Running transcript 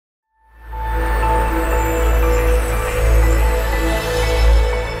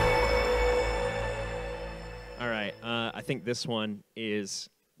think this one is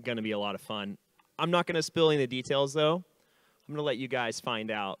going to be a lot of fun. I'm not going to spill any of the details, though. I'm going to let you guys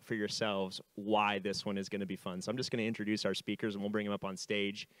find out for yourselves why this one is going to be fun. So I'm just going to introduce our speakers, and we'll bring them up on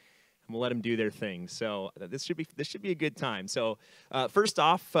stage, and we'll let them do their thing. So this should be a good time. So first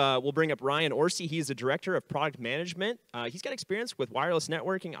off, we'll bring up Ryan Orsi. He's the Director of Product Management. He's got experience with wireless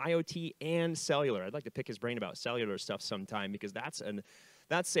networking, IoT, and cellular. I'd like to pick his brain about cellular stuff sometime because that's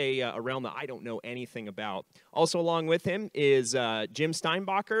a realm that I don't know anything about. Also along with him is Jim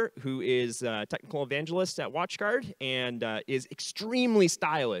Steinbacher, who is technical evangelist at WatchGuard and is extremely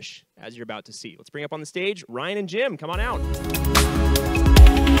stylish, as you're about to see. Let's bring up on the stage Ryan and Jim. Come on out.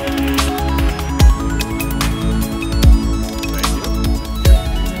 Thank you.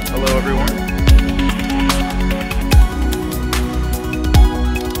 Hello, everyone.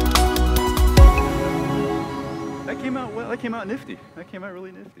 That came out nifty. That came out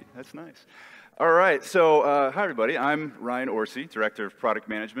really nifty. That's nice. All right, so hi everybody. I'm Ryan Orsi, Director of Product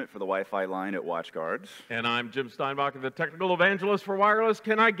Management for the Wi-Fi line at WatchGuard. And I'm Jim Steinbacher, the Technical Evangelist for Wireless.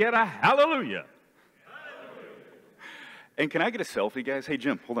 Can I get a hallelujah? And can I get a selfie, guys? Hey,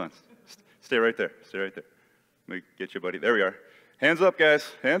 Jim, hold on. Stay right there. Stay right there. Let me get you, buddy. There we are. Hands up, guys.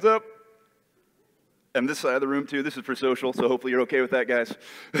 Hands up. And this side of the room, too. This is for social, so hopefully you're okay with that, guys.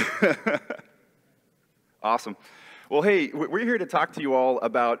 Awesome. Well, hey, we're here to talk to you all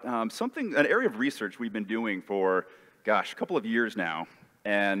about an area of research we've been doing for, gosh, a couple of years now.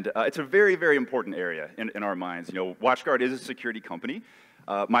 And it's a very, very important area in our minds. You know, WatchGuard is a security company.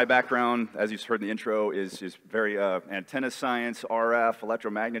 My background, as you heard in the intro, is very antenna science, RF,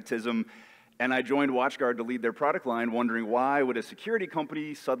 electromagnetism. And I joined WatchGuard to lead their product line, wondering why would a security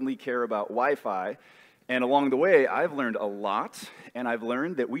company suddenly care about Wi-Fi? And along the way, I've learned a lot, and I've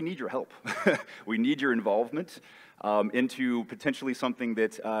learned that we need your help. We need your involvement into potentially something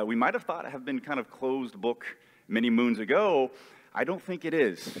that we might have thought have been kind of closed book many moons ago. I don't think it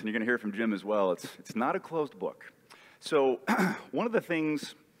is, and you're going to hear from Jim as well. It's not a closed book. So one of the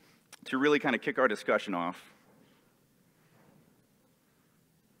things to really kind of kick our discussion off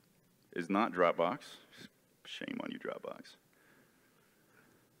is not Dropbox. Shame on you, Dropbox.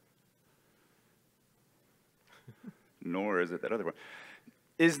 Nor is it that other one.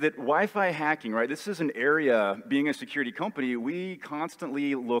 Is that Wi-Fi hacking, right? This is an area, being a security company, we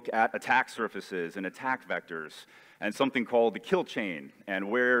constantly look at attack surfaces and attack vectors and something called the kill chain and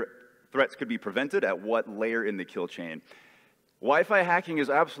where threats could be prevented at what layer in the kill chain. Wi-Fi hacking is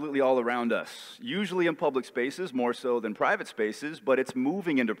absolutely all around us, usually in public spaces, more so than private spaces, but it's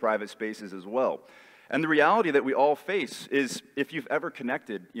moving into private spaces as well. And the reality that we all face is if you've ever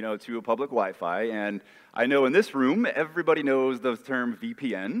connected, to a public Wi-Fi, and I know in this room, everybody knows the term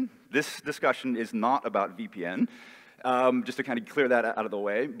VPN. This discussion is not about VPN, just to kind of clear that out of the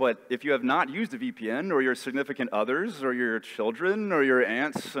way. But if you have not used a VPN, or your significant others, or your children, or your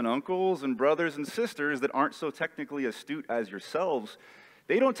aunts and uncles and brothers and sisters that aren't so technically astute as yourselves,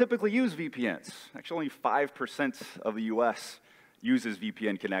 they don't typically use VPNs. Actually, only 5% of the US uses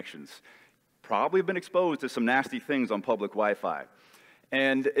VPN connections. Probably been exposed to some nasty things on public Wi-Fi.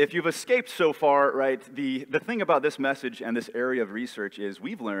 And if you've escaped so far, right, the thing about this message and this area of research is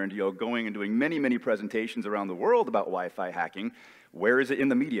we've learned, going and doing many, many presentations around the world about Wi-Fi hacking. Where is it in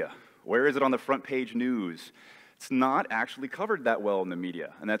the media? Where is it on the front page news? It's not actually covered that well in the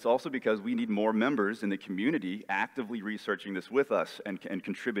media. And that's also because we need more members in the community actively researching this with us and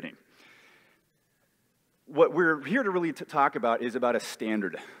contributing. What we're here to really talk about is about a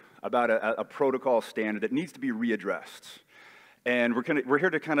standard, about a protocol standard that needs to be readdressed. And we're here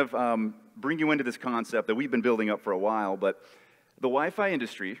to kind of bring you into this concept that we've been building up for a while, but the Wi-Fi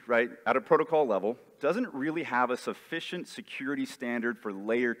industry, right, at a protocol level, doesn't really have a sufficient security standard for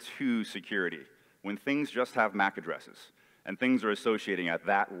layer 2 security when things just have MAC addresses and things are associating at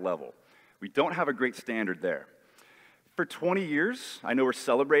that level. We don't have a great standard there. For 20 years, I know we're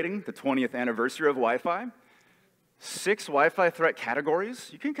celebrating the 20th anniversary of Wi-Fi. 6 Wi-Fi threat categories,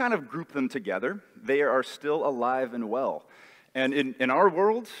 you can kind of group them together. They are still alive and well. And in our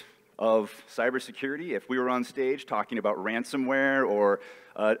world of cybersecurity, if we were on stage talking about ransomware or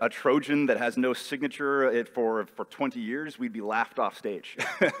a Trojan that has no signature for 20 years, we'd be laughed off stage.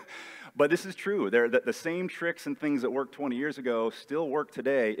 But this is true. The same tricks and things that worked 20 years ago still work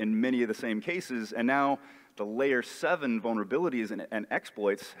today in many of the same cases, and now the layer 7 vulnerabilities and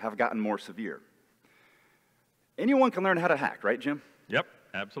exploits have gotten more severe. Anyone can learn how to hack, right, Jim? Yep,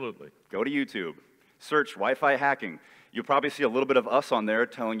 absolutely. Go to YouTube, search Wi-Fi hacking. You'll probably see a little bit of us on there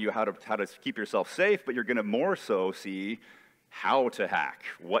telling you how to keep yourself safe, but you're going to more so see how to hack,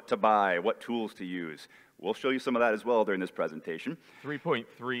 what to buy, what tools to use. We'll show you some of that as well during this presentation.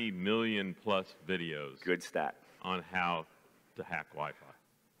 3.3 million plus videos. Good stat. on how to hack Wi-Fi.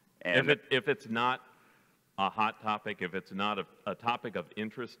 And If it's not a hot topic, if it's not a topic of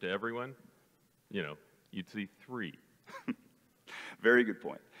interest to everyone, you know, you'd see 3. very good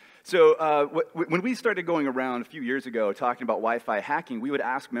point. So when we started going around a few years ago talking about Wi-Fi hacking, we would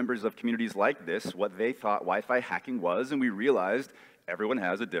ask members of communities like this what they thought Wi-Fi hacking was, and we realized everyone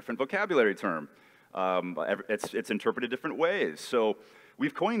has a different vocabulary term. It's interpreted different ways. So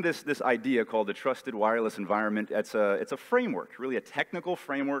we've coined this idea called the trusted wireless environment. It's a framework, really a technical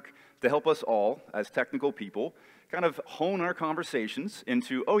framework to help us all, as technical people, kind of hone our conversations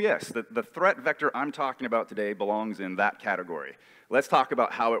into, oh yes, the threat vector I'm talking about today belongs in that category. Let's talk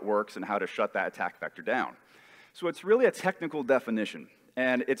about how it works and how to shut that attack vector down. So it's really a technical definition,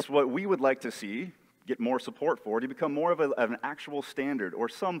 and it's what we would like to see get more support for to become more of an actual standard, or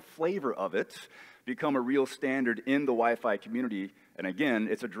some flavor of it become a real standard in the Wi-Fi community. And again,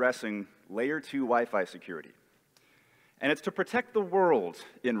 it's addressing layer 2 Wi-Fi security. And it's to protect the world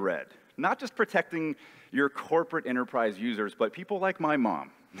in red, not just protecting your corporate enterprise users, but people like my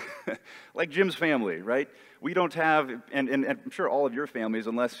mom, like Jim's family, right? We don't have, and I'm sure all of your families,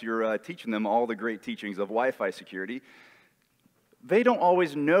 unless you're teaching them all the great teachings of Wi-Fi security, they don't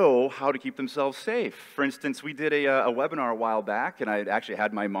always know how to keep themselves safe. For instance, we did a webinar a while back, and I actually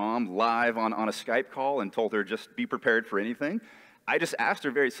had my mom live on a Skype call and told her just be prepared for anything. I just asked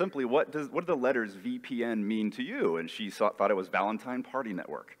her very simply, what do the letters VPN mean to you? And she thought it was Valentine Party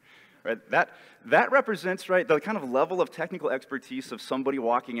Network. Right? That represents, right, the kind of level of technical expertise of somebody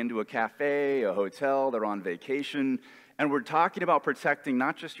walking into a cafe, a hotel, they're on vacation, and we're talking about protecting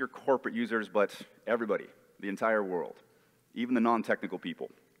not just your corporate users, but everybody, the entire world, even the non-technical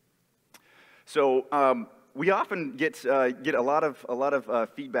people. So we often get a lot of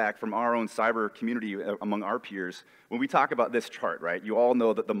feedback from our own cyber community among our peers when we talk about this chart, right? You all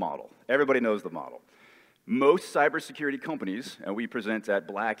know that the model. Everybody knows the model. Most cybersecurity companies, and we present at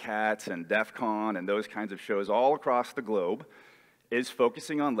Black Hats and DEF CON and those kinds of shows all across the globe, is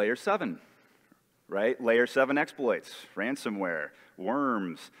focusing on layer 7, right? Layer 7 exploits, ransomware,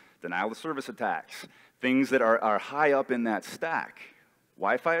 worms, denial of service attacks, things that are high up in that stack.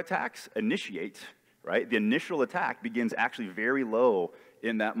 Wi-Fi attacks initiate, right? The initial attack begins actually very low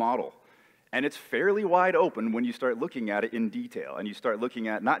in that model. And it's fairly wide open when you start looking at it in detail, and you start looking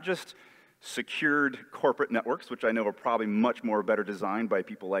at not just secured corporate networks, which I know are probably much more better designed by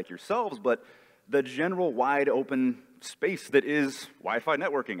people like yourselves, but the general wide open space that is Wi-Fi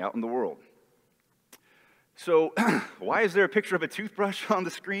networking out in the world. So why is there a picture of a toothbrush on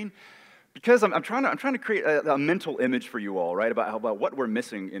the screen? Because I'm trying to create a mental image for you all, right, about what we're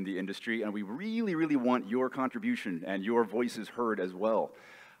missing in the industry, and we really, really want your contribution and your voices heard as well.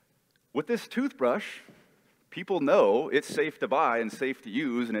 With this toothbrush, people know it's safe to buy and safe to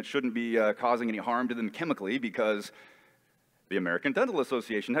use, and it shouldn't be causing any harm to them chemically because the American Dental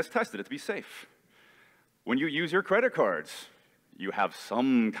Association has tested it to be safe. When you use your credit cards, you have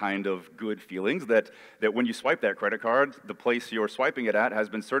some kind of good feelings that when you swipe that credit card, the place you're swiping it at has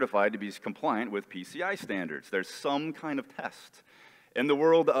been certified to be compliant with PCI standards. There's some kind of test. In the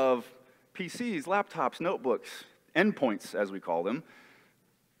world of PCs, laptops, notebooks, endpoints, as we call them,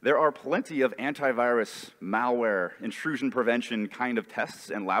 there are plenty of antivirus, malware, intrusion prevention kind of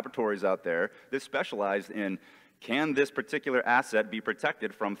tests and laboratories out there that specialize in, can this particular asset be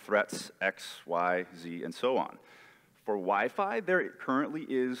protected from threats X, Y, Z, and so on. For Wi-Fi, there currently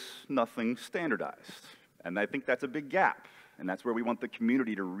is nothing standardized, and I think that's a big gap, and that's where we want the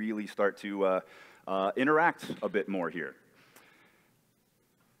community to really start to interact a bit more here.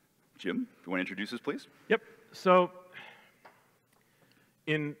 Jim, if you want to introduce us, please? Yep. So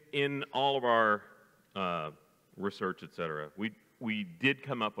in all of our research, et cetera, we did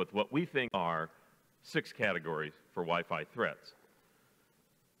come up with what we think are 6 categories for Wi-Fi threats.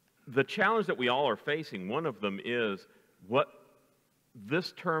 The challenge that we all are facing, one of them is what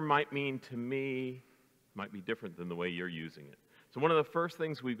this term might mean to me might be different than the way you're using it. So one of the first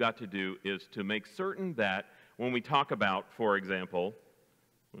things we've got to do is to make certain that when we talk about, for example,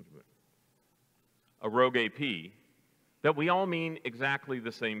 a rogue AP, that we all mean exactly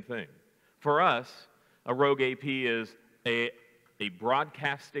the same thing. For us, a rogue AP is a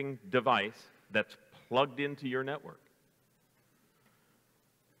broadcasting device that's plugged into your network.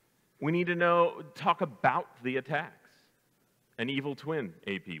 We need to talk about the attacks. An evil twin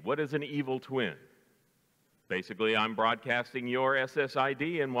AP. What is an evil twin? Basically, I'm broadcasting your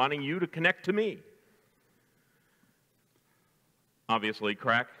SSID and wanting you to connect to me. Obviously,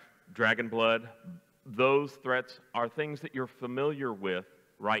 crack, dragon blood, those threats are things that you're familiar with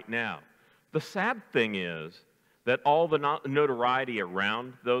right now. The sad thing is that all the notoriety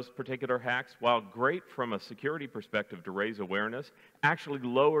around those particular hacks, while great from a security perspective to raise awareness, actually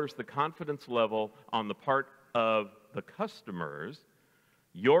lowers the confidence level on the part of the customers,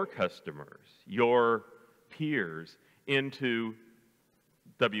 your peers, into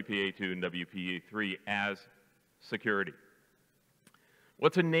WPA2 and WPA3 as security.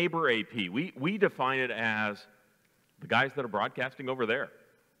 What's a neighbor AP? We define it as the guys that are broadcasting over there.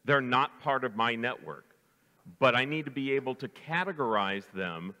 They're not part of my network, but I need to be able to categorize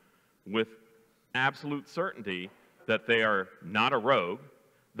them with absolute certainty that they are not a rogue,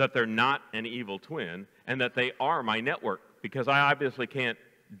 that they're not an evil twin, and that they are my network, because I obviously can't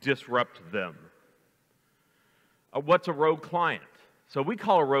disrupt them. What's a rogue client? So we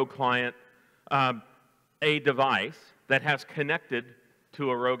call a rogue client a device that has connected to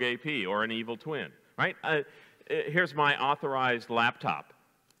a rogue AP or an evil twin, right? Here's my authorized laptop.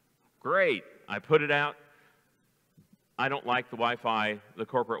 Great, I put it out. I don't like the Wi-Fi, the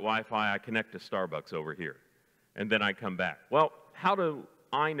corporate Wi-Fi. I connect to Starbucks over here, and then I come back. Well, how do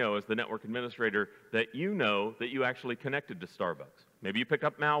I know as the network administrator that you know that you actually connected to Starbucks? Maybe you picked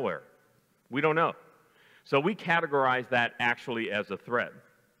up malware. We don't know. So we categorize that actually as a threat.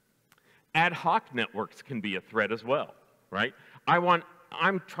 Ad hoc networks can be a threat as well, right?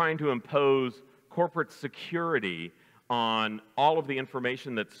 I'm trying to impose corporate security on all of the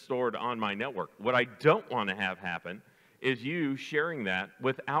information that's stored on my network. What I don't want to have happen is you sharing that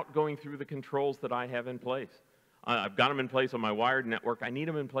without going through the controls that I have in place. I've got them in place on my wired network. I need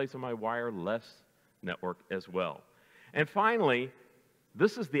them in place on my wireless network as well. And finally,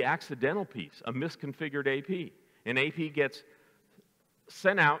 this is the accidental piece, a misconfigured AP. An AP gets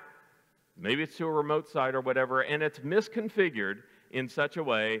sent out, maybe it's to a remote site or whatever, and it's misconfigured in such a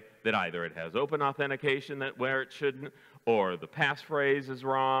way that either it has open authentication where it shouldn't, or the passphrase is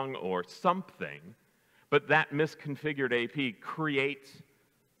wrong, or something. But that misconfigured AP creates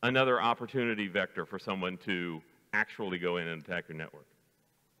another opportunity vector for someone to actually go in and attack your network.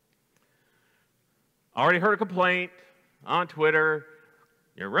 Already heard a complaint on Twitter.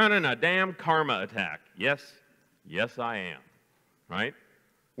 You're running a damn karma attack. Yes, I am, right?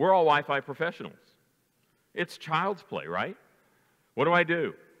 We're all Wi-Fi professionals. It's child's play, right? What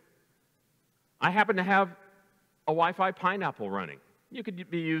do? I happen to have a Wi-Fi pineapple running. You could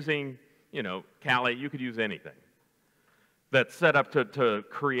be using, Kali, you could use anything that's set up to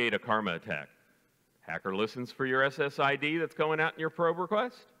create a karma attack. Hacker listens for your SSID that's going out in your probe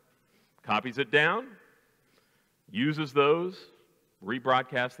request, copies it down, uses those,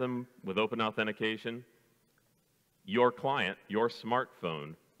 rebroadcasts them with open authentication. Your client, your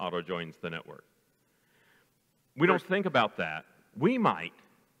smartphone, auto-joins the network. We don't think about that. We might,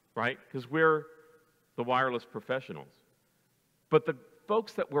 right? Because we're the wireless professionals. But the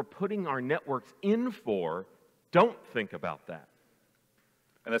folks that we're putting our networks in for don't think about that.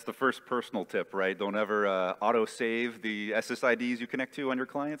 And that's the first personal tip, right? Don't ever auto-save the SSIDs you connect to on your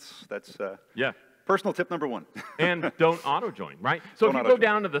clients. That's yeah. Personal tip number one. And don't auto-join, right? So if you go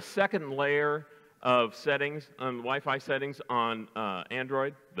down to the second layer of settings, Wi-Fi settings on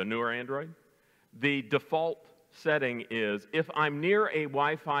Android, the newer Android, the default setting is, if I'm near a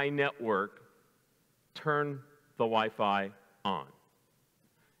Wi-Fi network, turn the Wi-Fi on.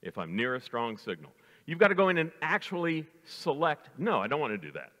 If I'm near a strong signal. You've got to go in and actually select, no, I don't want to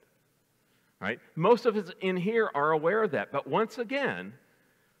do that. Right? Most of us in here are aware of that. But once again,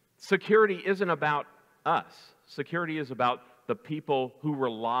 security isn't about us. Security is about the people who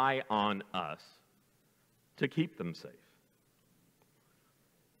rely on us to keep them safe.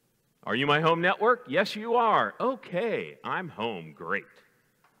 Are you my home network? Yes, you are. Okay, I'm home. Great.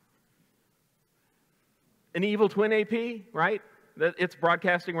 An evil twin AP, right? It's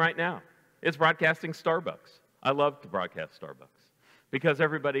broadcasting right now. It's broadcasting Starbucks. I love to broadcast Starbucks because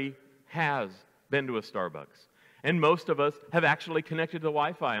everybody has been to a Starbucks. And most of us have actually connected to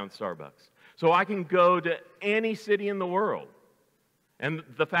Wi-Fi on Starbucks. So I can go to any city in the world. And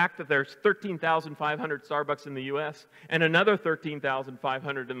the fact that there's 13,500 Starbucks in the US and another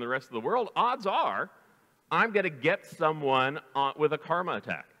 13,500 in the rest of the world, odds are I'm going to get someone with a karma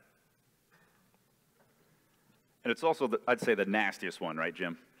attack. And it's also, I'd say, the nastiest one, right,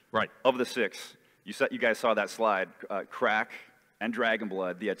 Jim? Right. Of the six, you guys saw that slide, Crack and Dragon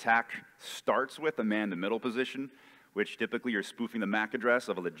Blood. The attack starts with a man-in-the-middle position, which typically you're spoofing the MAC address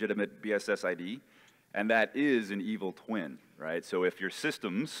of a legitimate BSS ID, and that is an evil twin, right? So if your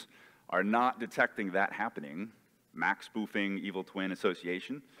systems are not detecting that happening, MAC spoofing, evil twin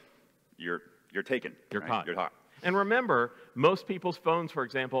association, you're taken. You're right? caught. You're caught. And remember, most people's phones, for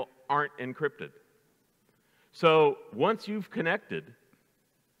example, aren't encrypted. So once you've connected,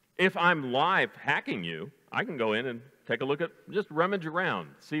 if I'm live hacking you, I can go in and take a look at, just rummage around,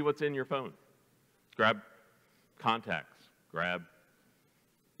 see what's in your phone. Grab contacts, grab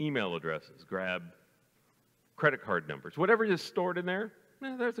email addresses, grab credit card numbers. Whatever is stored in there,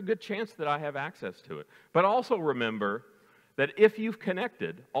 there's a good chance that I have access to it. But also remember that if you've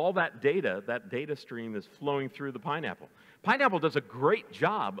connected, all that data stream is flowing through the Pineapple. Pineapple does a great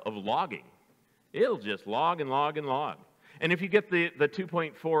job of logging. It'll just log and log and log. And if you get the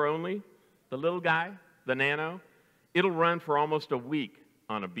 2.4 only, the little guy, the Nano, it'll run for almost a week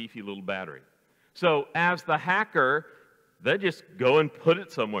on a beefy little battery. So as the hacker, they just go and put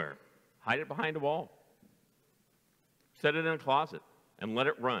it somewhere, hide it behind a wall, set it in a closet, and let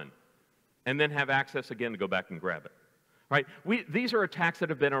it run, and then have access again to go back and grab it. Right? These are attacks that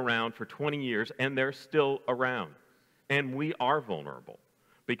have been around for 20 years, and they're still around. And we are vulnerable.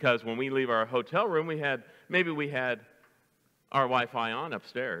 Because when we leave our hotel room, maybe we had our Wi-Fi on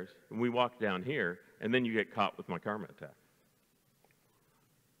upstairs, and we walk down here, and then you get caught with my karma attack.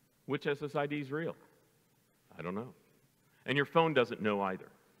 Which SSID is real? I don't know. And your phone doesn't know either.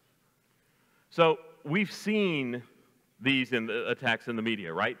 So we've seen these attacks in the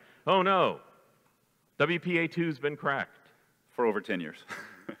media, right? Oh no, WPA2's been cracked. For over 10 years.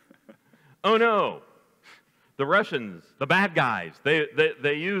 Oh no, the Russians, the bad guys,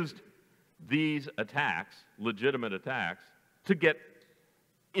 they used these attacks, legitimate attacks, to get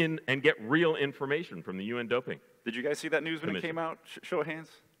in and get real information from the UN doping. Did you guys see that news when it came out? Show of hands.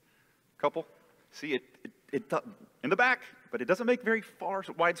 Couple. See it in the back, but it doesn't make very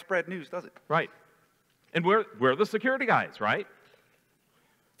widespread news, does it? Right. And we're the security guys, right?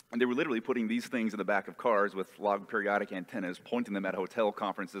 And they were literally putting these things in the back of cars with log periodic antennas, pointing them at hotel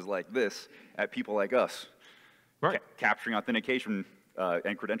conferences like this at people like us, right? Capturing authentication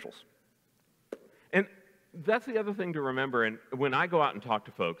and credentials. And that's the other thing to remember. And when I go out and talk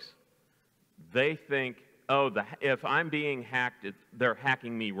to folks, they think, oh, if I'm being hacked, they're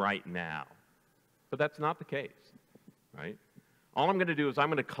hacking me right now. But that's not the case, right? All I'm going to do is I'm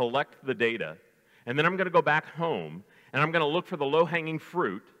going to collect the data, and then I'm going to go back home, and I'm going to look for the low-hanging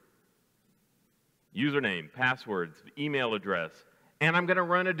fruit, username, passwords, email address, and I'm going to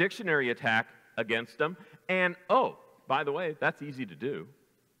run a dictionary attack against them. And, oh, by the way, that's easy to do.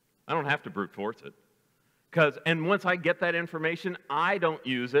 I don't have to brute force it. And once I get that information, I don't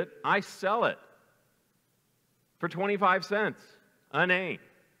use it, I sell it for 25 cents a name.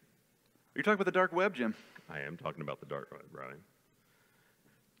 You're talking about the dark web, Jim. I am talking about the dark web, Brian.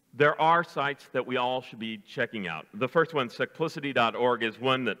 There are sites that we all should be checking out. The first one, Secplicity.org, is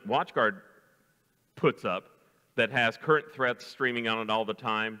one that WatchGuard puts up that has current threats streaming on it all the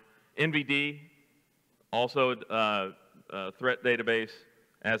time. NVD, also a threat database,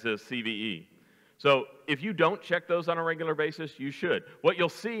 as is CVE. So if you don't check those on a regular basis, you should. What you'll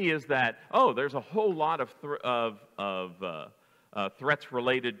see is that, oh, there's a whole lot of threats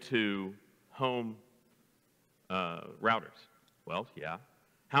related to home routers. Well, yeah.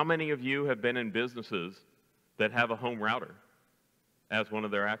 How many of you have been in businesses that have a home router as one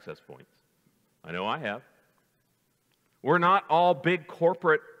of their access points? I know I have. We're not all big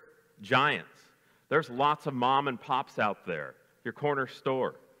corporate giants. There's lots of mom and pops out there, your corner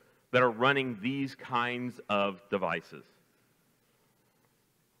store, that are running these kinds of devices.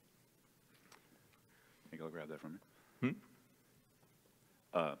 Think I'll grab that from you.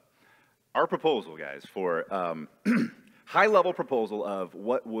 Our proposal, guys, for high-level proposal of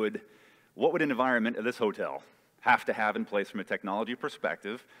what would an environment of this hotel have to have in place from a technology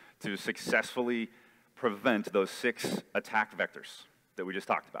perspective to successfully prevent those 6 attack vectors that we just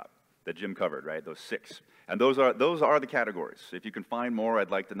talked about, that Jim covered, right? Those 6. And those are the categories. If you can find more,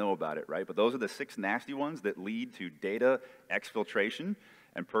 I'd like to know about it, right? But those are the 6 nasty ones that lead to data exfiltration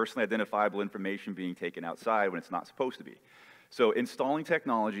and personally identifiable information being taken outside when it's not supposed to be. So installing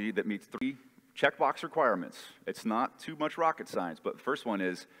technology that meets 3 checkbox requirements. It's not too much rocket science, but the first one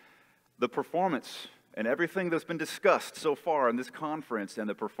is the performance and everything that's been discussed so far in this conference and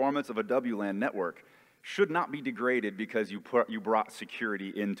the performance of a WLAN network should not be degraded because you brought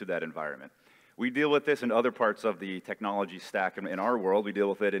security into that environment. We deal with this in other parts of the technology stack in our world. We deal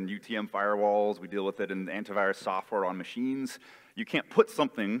with it in UTM firewalls. We deal with it in antivirus software on machines. You can't put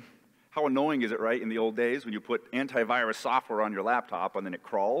something, how annoying is it, right, in the old days when you put antivirus software on your laptop and then it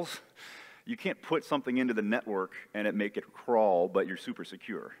crawls? You can't put something into the network and it make it crawl, but you're super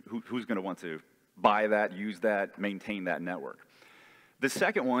secure. Who's going to want to buy that, use that, maintain that network? The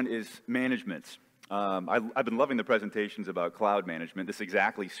second one is management. I've been loving the presentations about cloud management. This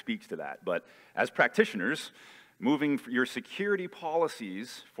exactly speaks to that. But as practitioners, moving your security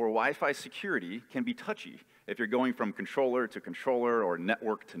policies for Wi-Fi security can be touchy If you're going from controller to controller or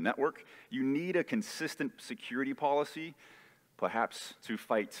network to network, you need a consistent security policy, perhaps to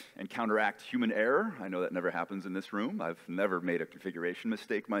fight and counteract human error. I know that never happens in this room. I've never made a configuration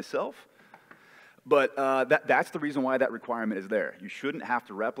mistake myself. But that's the reason why that requirement is there. You shouldn't have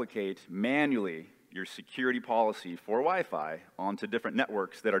to replicate manually your security policy for Wi-Fi onto different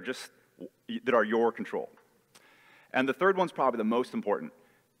networks that are your control. And the third one's probably the most important.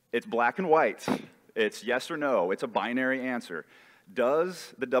 It's black and white. It's yes or no. It's a binary answer.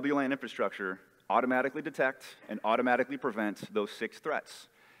 Does the WLAN infrastructure automatically detect and automatically prevent those 6 threats?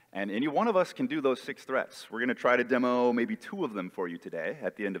 And any one of us can do those 6 threats. We're going to try to demo maybe 2 of them for you today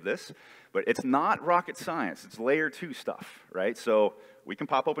at the end of this. But it's not rocket science. It's layer 2 stuff, right? So we can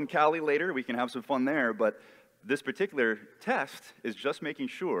pop open Kali later. We can have some fun there. But this particular test is just making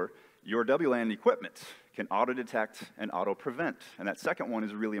sure your WLAN equipment can auto-detect and auto-prevent. And that second one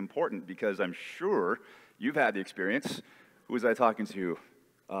is really important because I'm sure you've had the experience. Who was I talking to?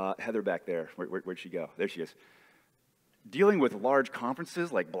 Heather back there. Where'd she go? There she is. Dealing with large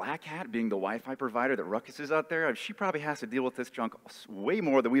conferences like Black Hat, being the Wi-Fi provider that Ruckus is out there, she probably has to deal with this junk way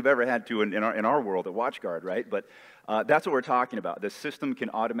more than we've ever had to in our world at WatchGuard, right? But that's what we're talking about. The system can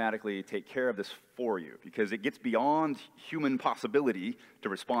automatically take care of this for you because it gets beyond human possibility to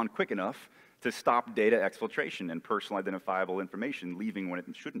respond quick enough to stop data exfiltration and personal identifiable information leaving when it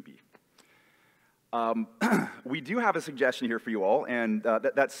shouldn't be. We do have a suggestion here for you all, and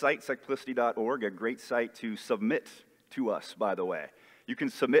that site, secplicity.org, a great site to submit to us, by the way. You can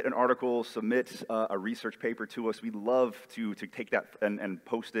submit an article, submit a research paper to us. We'd love to take that and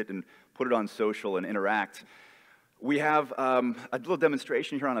post it and put it on social and interact. We have a little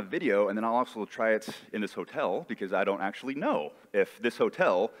demonstration here on a video, and then I'll also try it in this hotel because I don't actually know if this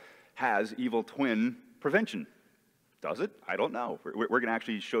hotel has evil twin prevention. Does it? I don't know. We're going to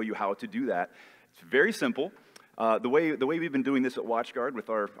actually show you how to do that. It's very simple. The way we've been doing this at WatchGuard with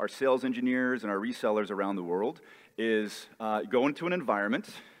our sales engineers and our resellers around the world is go into an environment,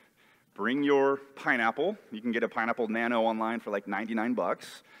 bring your Pineapple. You can get a Pineapple Nano online for like 99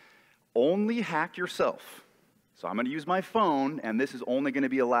 bucks. Only hack yourself. So I'm going to use my phone, and this is only going to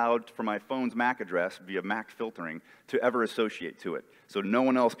be allowed for my phone's MAC address via MAC filtering to ever associate to it. So no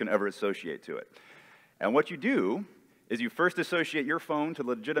one else can ever associate to it. And what you do is you first associate your phone to the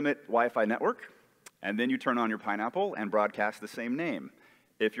legitimate Wi-Fi network, and then you turn on your Pineapple and broadcast the same name.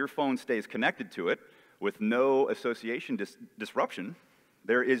 If your phone stays connected to it with no association disruption,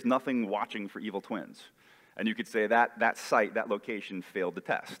 there is nothing watching for evil twins. And you could say that site, that location failed the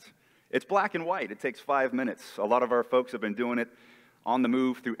test. It's black and white. It takes 5 minutes. A lot of our folks have been doing it on the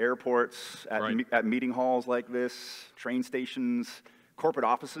move through airports, at meeting halls like this, train stations, corporate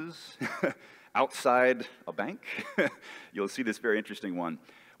offices, outside a bank. You'll see this very interesting one.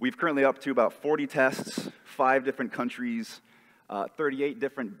 We've currently up to about 40 tests, 5 different countries, 38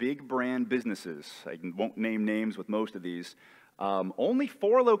 different big brand businesses. I won't name names with most of these. Only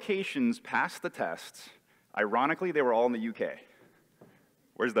 4 locations passed the tests. Ironically, they were all in the UK.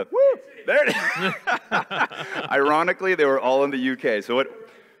 Where's the, woo, there it is. Ironically, they were all in the UK. So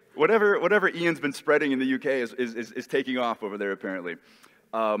whatever Ian's been spreading in the UK is taking off over there, apparently.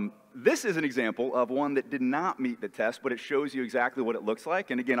 This is an example of one that did not meet the test, but it shows you exactly what it looks like.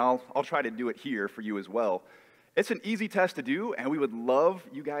 And again, I'll try to do it here for you as well. It's an easy test to do, and we would love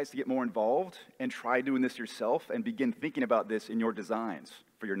you guys to get more involved and try doing this yourself and begin thinking about this in your designs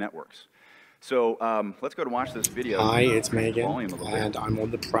for your networks. So let's go to watch this video. Hi, it's me again, and I'm on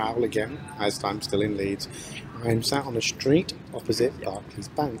the prowl again, as I'm still in Leeds. I'm sat on a street opposite Barclays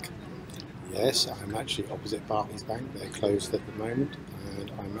Bank. Yes, I'm actually opposite Barclays Bank. They're closed at the moment,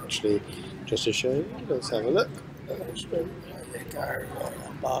 and I'm actually, just to show you, let's have a look. There you go,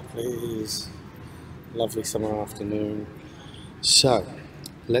 Barclays. Lovely summer afternoon. So,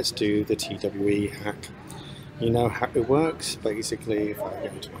 let's do the TWE hack. You know how it works. Basically, if I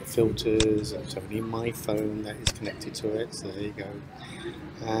go to my filters, it's only my phone that is connected to it. So there you go.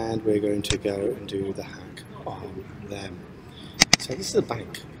 And we're going to go and do the hack on them. So this is a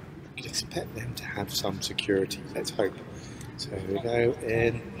bank. You'd expect them to have some security. Let's hope. So we go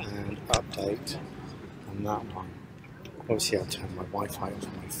in and update on that one. Obviously, I'll turn my Wi-Fi off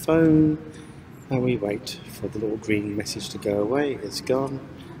my phone. And we wait for the little green message to go away. It's gone.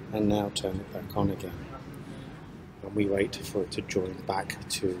 And now turn it back on again. And we wait for it to join back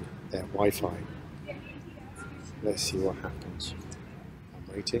to their Wi-Fi. Let's see what happens. I'm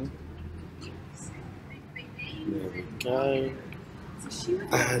waiting. There we go.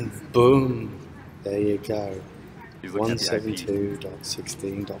 And boom! There you go.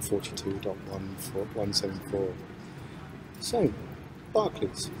 172.16.42.174. So,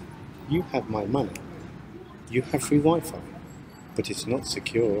 Barclays, you have my money. You have free Wi-Fi, but it's not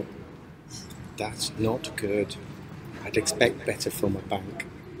secure. That's not good. I'd expect better from a bank.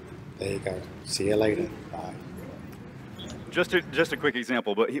 There you go. See you later. Bye. Just a quick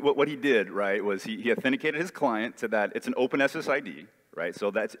example, but what he did, right, was he authenticated his client to that. It's an open SSID, right?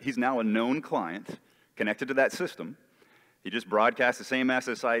 So he's now a known client connected to that system. He just broadcast the same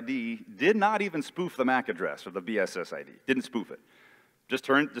SSID, did not even spoof the MAC address or the BSSID, didn't spoof it. Just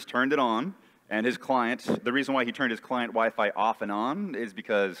turned it on, and his client, the reason why he turned his client Wi-Fi off and on is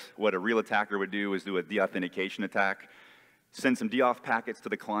because what a real attacker would do is do a deauthentication attack, send some deauth packets to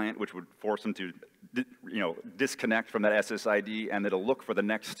the client, which would force them to disconnect from that SSID, and it'll look for the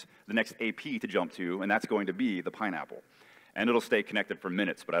next AP to jump to, and that's going to be the pineapple. And it'll stay connected for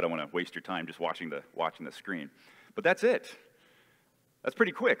minutes, but I don't want to waste your time just watching the screen. But that's it. That's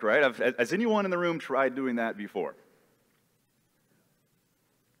pretty quick, right? Has anyone in the room tried doing that before?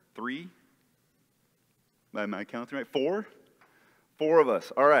 3? Am I counting right? 4? 4 of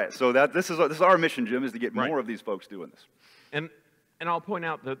us. All right. So this is our mission, Jim, is to get more of these folks doing this. And I'll point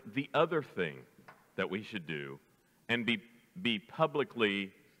out that the other thing that we should do, and be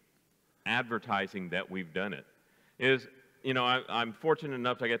publicly advertising that we've done it, is, I'm fortunate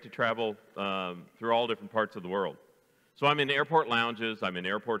enough to get to travel through all different parts of the world. So I'm in airport lounges, I'm in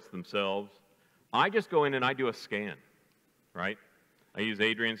airports themselves. I just go in and I do a scan, right? I use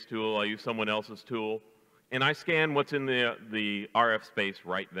Adrian's tool, I use someone else's tool, and I scan what's in the RF space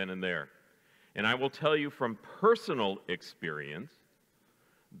right then and there. And I will tell you from personal experience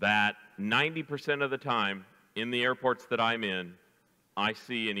that 90% of the time in the airports that I'm in, I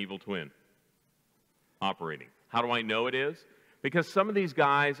see an evil twin operating. How do I know it is? Because some of these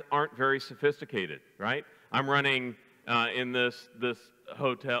guys aren't very sophisticated, right? I'm running in this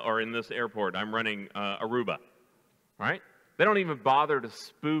hotel or in this airport, I'm running Aruba, right? They don't even bother to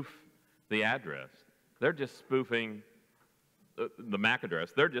spoof the address. They're just spoofing the MAC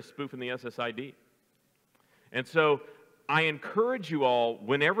address. They're just spoofing the SSID. And so I encourage you all,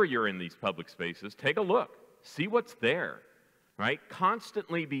 whenever you're in these public spaces, take a look. See what's there, right?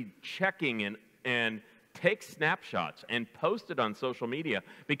 Constantly be checking and take snapshots and post it on social media,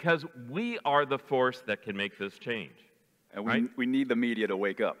 because we are the force that can make this change. And we need the media to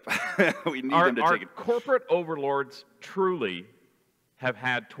wake up. We need them to take it. Our corporate overlords truly have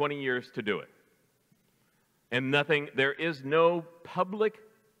had 20 years to do it. And there is no public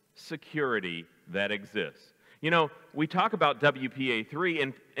security that exists. We talk about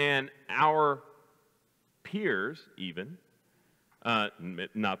WPA3 and our peers even,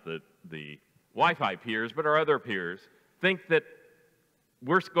 not the Wi-Fi peers, but our other peers, think that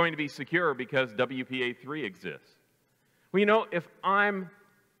we're going to be secure because WPA3 exists. Well, if I'm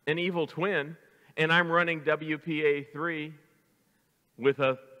an evil twin and I'm running WPA3 with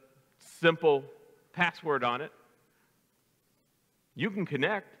a simple password on it, you can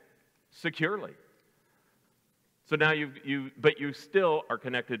connect securely. So now but you still are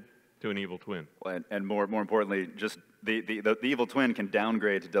connected to an evil twin. And more importantly, just the evil twin can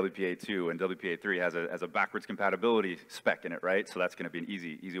downgrade to WPA2, and WPA3 has a backwards compatibility spec in it, right? So that's going to be an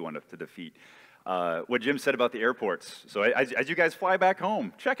easy one to defeat. What Jim said about the airports. So as you guys fly back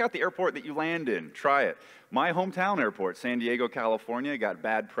home, check out the airport that you land in. Try it. My hometown airport, San Diego, California, got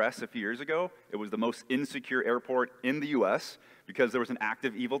bad press a few years ago. It was the most insecure airport in the U.S. because there was an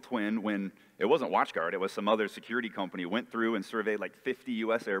active evil twin when it wasn't WatchGuard. It was some other security company went through and surveyed like 50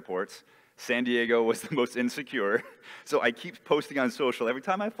 U.S. airports. San Diego was the most insecure. So I keep posting on social every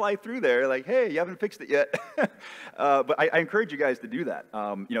time I fly through there, like, hey, you haven't fixed it yet. But I encourage you guys to do that.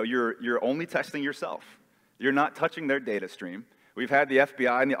 You're only testing yourself. You're not touching their data stream. We've had the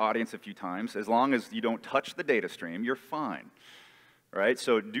FBI in the audience a few times. As long as you don't touch the data stream, you're fine. Right?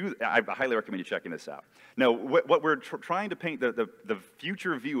 So I highly recommend you checking this out. Now, what we're trying to paint the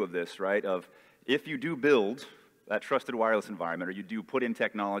future view of this, right, of if you do build that trusted wireless environment, or you do put in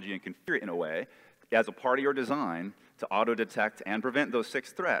technology and configure it in a way as a part of your design to auto-detect and prevent those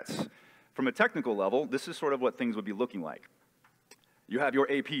 6 threats, from a technical level, this is sort of what things would be looking like. You have your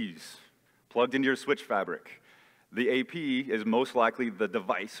APs plugged into your switch fabric. The AP is most likely the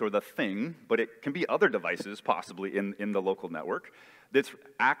device or the thing, but it can be other devices possibly in the local network that's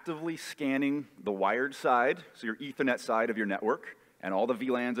actively scanning the wired side, so your Ethernet side of your network, and all the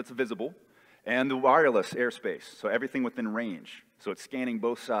VLANs that's visible, and the wireless airspace, so everything within range. So it's scanning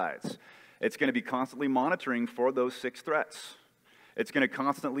both sides. It's going to be constantly monitoring for those 6 threats. It's going to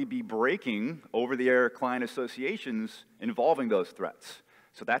constantly be breaking over-the-air client associations involving those threats.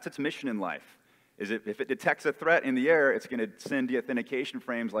 So that's its mission in life. If it detects a threat in the air, it's going to send deauthentication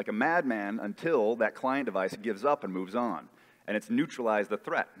frames like a madman until that client device gives up and moves on. And it's neutralized the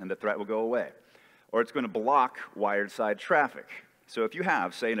threat, and the threat will go away. or it's going to block wired side traffic. So if you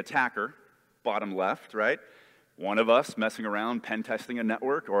have, say, an attacker, bottom left, right? One of us messing around, pen testing a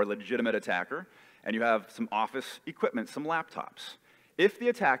network, or a legitimate attacker, and you have some office equipment, some laptops. If the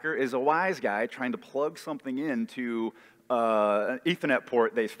attacker is a wise guy trying to plug something into an Ethernet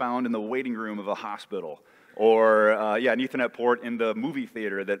port they found in the waiting room of a hospital, or an Ethernet port in the movie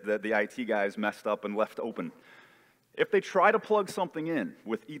theater that the IT guys messed up and left open. If they try to plug something in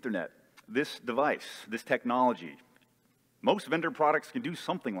with Ethernet, this device, this technology, most vendor products can do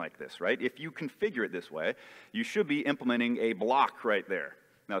something like this, right? If you configure it this way, you should be implementing a block right there.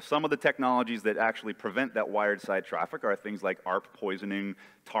 Now, some of the technologies that actually prevent that wired side traffic are things like ARP poisoning,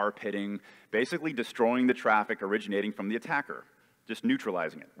 tar pitting, basically destroying the traffic originating from the attacker, just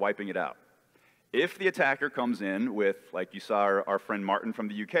neutralizing it, wiping it out. If the attacker comes in with, like you saw our friend Martin from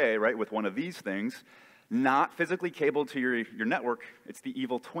the UK, right, with one of these things, not physically cabled to your network, it's the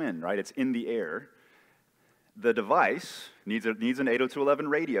evil twin, right? It's in the air. The device needs an 802.11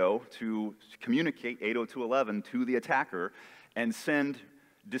 radio to communicate 802.11 to the attacker and send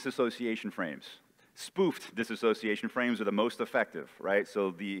disassociation frames. Spoofed disassociation frames are the most effective, right?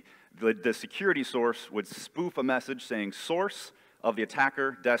 So the security source would spoof a message saying, source of the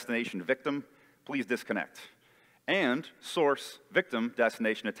attacker, destination victim, please disconnect. And source, victim,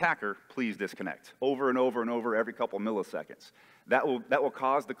 destination attacker, please disconnect. Over and over and over every couple milliseconds. That will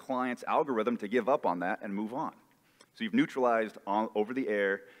cause the client's algorithm to give up on that and move on. So you've neutralized over the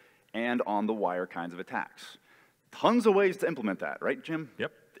air and on the wire kinds of attacks. Tons of ways to implement that, right, Jim?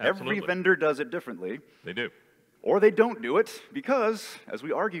 Yep, absolutely. Every vendor does it differently. They do. Or they don't do it because, as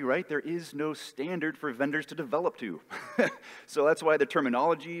we argue, right, there is no standard for vendors to develop to. So that's why the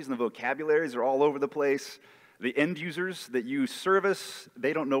terminologies and the vocabularies are all over the place. The end users that use service,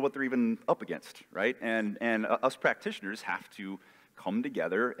 they don't know what they're even up against, right? And us practitioners have to come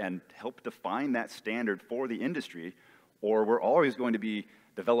together and help define that standard for the industry, or we're always going to be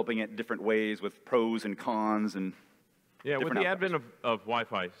developing it different ways with pros and cons and yeah, with the outcomes. advent of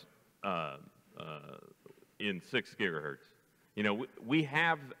Wi-Fi in 6 gigahertz, you know, we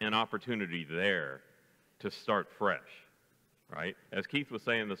have an opportunity there to start fresh, right? As Keith was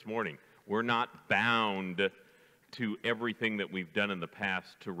saying this morning, we're not bound to everything that we've done in the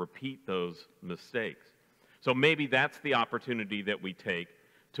past to repeat those mistakes. So maybe that's the opportunity that we take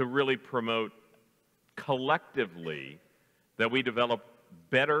to really promote collectively that we develop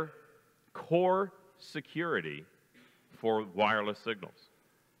better core security for wireless signals.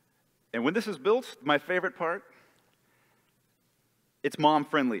 And when this is built, my favorite part, it's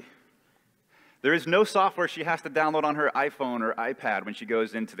mom-friendly. There is no software she has to download on her iPhone or iPad when she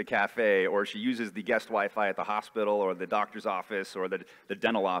goes into the cafe, or she uses the guest Wi-Fi at the hospital or the doctor's office or the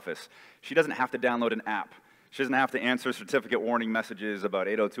dental office. She doesn't have to download an app. She doesn't have to answer certificate warning messages about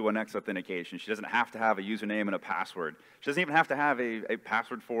 802.1x authentication. She doesn't have to have a username and a password. She doesn't even have to have a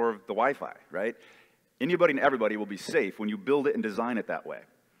password for the Wi-Fi, right? Anybody and everybody will be safe when you build it and design it that way.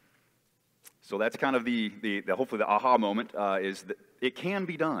 So that's kind of hopefully the aha moment is that it can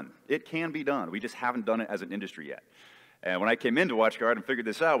be done. It can be done. We just haven't done it as an industry yet. And when I came into WatchGuard and figured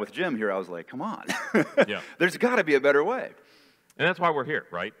this out with Jim here, I was like, come on. Yeah. There's got to be a better way. And that's why we're here,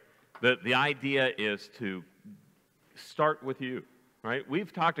 right? The idea is to start with you, right?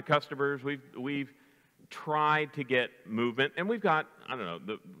 We've talked to customers. We've tried to get movement. And we've got, I don't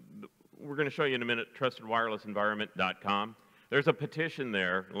know, we're going to show you in a minute, trustedwirelessenvironment.com. There's a petition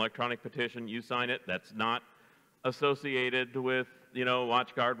there, an electronic petition. You sign it. That's not associated with, you know,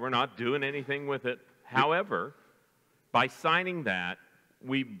 WatchGuard. We're not doing anything with it. However, by signing that,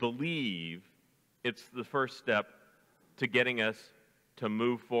 we believe it's the first step to getting us to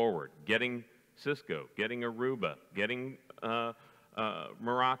move forward, getting Cisco, getting Aruba, getting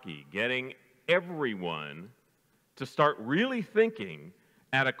Meraki, getting everyone to start really thinking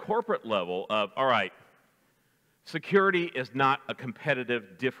at a corporate level of, all right, security is not a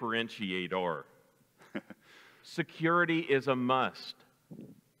competitive differentiator. Security is a must.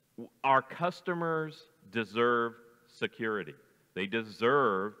 Our customers deserve security. They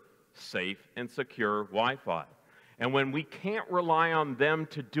deserve safe and secure Wi-Fi. And when we can't rely on them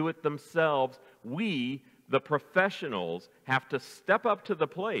to do it themselves, we, the professionals, have to step up to the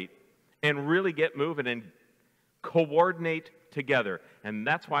plate and really get moving and coordinate together. And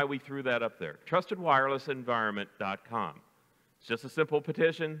that's why we threw that up there. TrustedWirelessEnvironment.com. It's just a simple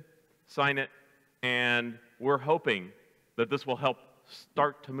petition, sign it, and we're hoping that this will help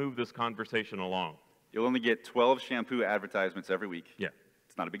start to move this conversation along. You'll only get 12 shampoo advertisements every week. Yeah.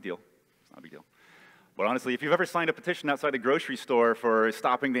 It's not a big deal. It's not a big deal. But honestly, if you've ever signed a petition outside the grocery store for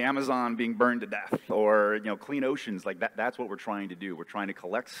stopping the Amazon being burned to death, or clean oceans, like that's what we're trying to do. We're trying to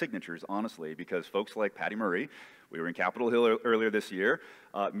collect signatures, honestly, because folks like Patty Murray, we were in Capitol Hill earlier this year,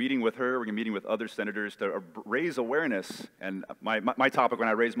 meeting with her. We're going to be meeting with other senators to raise awareness. And my topic when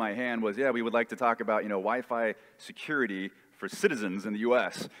I raised my hand was, yeah, we would like to talk about Wi-Fi security for citizens in the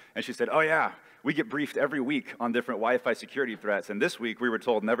U.S. And she said, oh yeah, we get briefed every week on different Wi-Fi security threats. And this week we were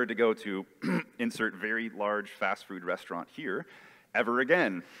told never to go to insert very large fast food restaurant here ever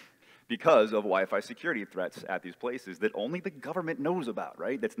again because of Wi-Fi security threats at these places that only the government knows about,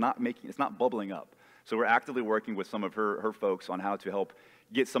 right? It's not bubbling up. So we're actively working with some of her folks on how to help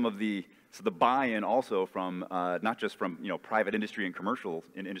get some of the buy-in also from not just from private industry and commercial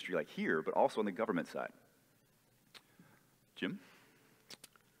in industry like here, but also on the government side. Jim?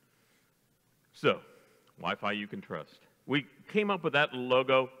 So, Wi-Fi you can trust. We came up with that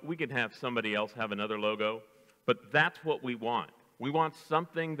logo. We could have somebody else have another logo, but that's what we want. We want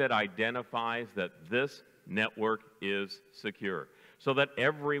something that identifies that this network is secure, so that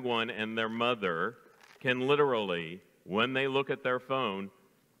everyone and their mother can literally, when they look at their phone,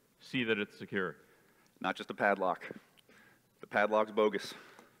 see that it's secure. Not just a padlock. The padlock's bogus.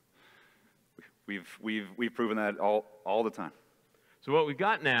 We've proven that all the time. So what we've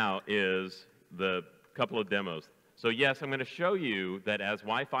got now is the couple of demos. So yes, I'm going to show you that as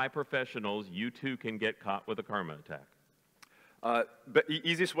Wi-Fi professionals, you too can get caught with a karma attack. But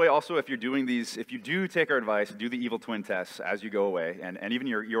easiest way also, if you're doing these, if you do take our advice, do the evil twin tests as you go away, and even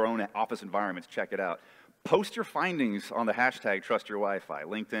your own office environments, check it out. Post your findings on the hashtag #TrustYourWiFi,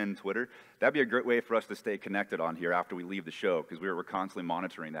 LinkedIn, Twitter. That'd be a great way for us to stay connected on here after we leave the show, because we're constantly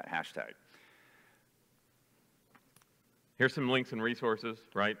monitoring that hashtag. Here's some links and resources,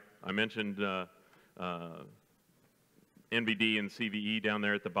 right? I mentioned NBD and CVE down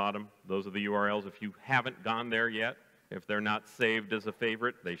there at the bottom. Those are the URLs. If you haven't gone there yet, if they're not saved as a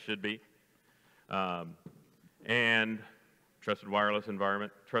favorite, they should be. And Trusted Wireless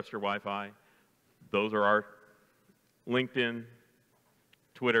Environment, Trust Your Wi-Fi. Those are our LinkedIn,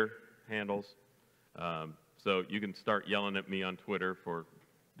 Twitter handles. So you can start yelling at me on Twitter for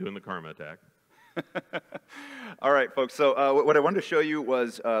doing the karma attack. All right, folks. So what I wanted to show you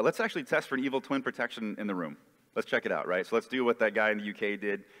was let's actually test for an evil twin protection in the room. Let's check it out, right? So let's do what that guy in the UK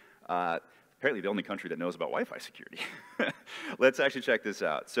did. Apparently the only country that knows about Wi-Fi security. Let's actually check this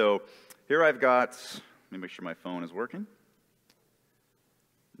out. So here I've got, let me make sure my phone is working.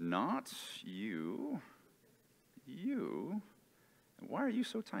 Not you. You. Why are you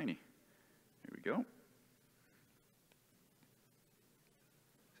so tiny? Here we go.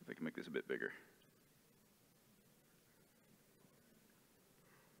 See if I can make this a bit bigger.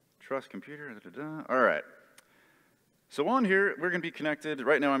 Trust computer. Da, da, da. All right. So on here, we're going to be connected.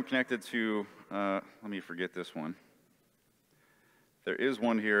 Right now I'm connected to, let me forget this one. There is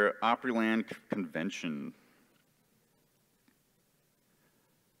one here, Opryland Convention.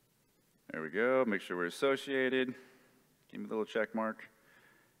 There we go. Make sure we're associated. Give me the little check mark.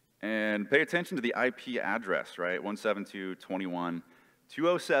 And pay attention to the IP address, right?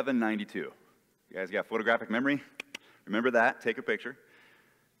 172.21.207.92. You guys got photographic memory? Remember that. Take a picture.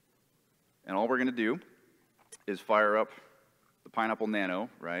 And all we're going to do is fire up the Pineapple Nano,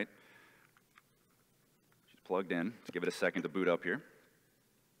 right? She's plugged in. Let's give it a second to boot up here.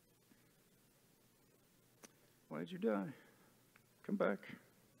 Why did you die? Come back.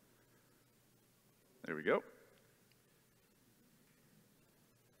 There we go.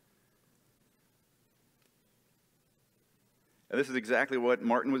 And this is exactly what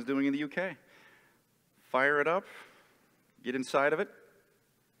Martin was doing in the UK. Fire it up, get inside of it.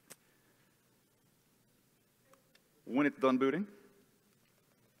 When it's done booting.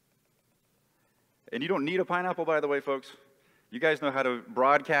 And you don't need a Pineapple, by the way, folks. You guys know how to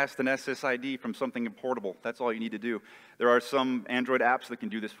broadcast an SSID from something portable. That's all you need to do. There are some Android apps that can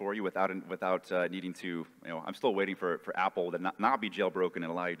do this for you without needing to, I'm still waiting for Apple to not be jailbroken and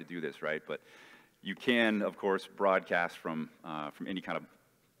allow you to do this, right? But you can, of course, broadcast from any kind of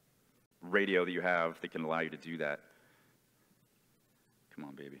radio that you have that can allow you to do that. Come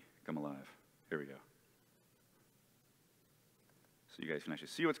on, baby. Come alive. Here we go. So you guys can actually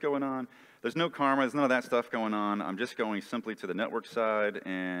see what's going on. There's no karma, there's none of that stuff going on. I'm just going simply to the network side,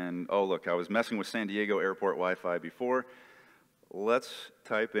 and oh look, I was messing with San Diego Airport Wi-Fi before. Let's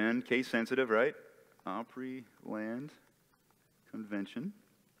type in, case sensitive, right? Opryland Convention.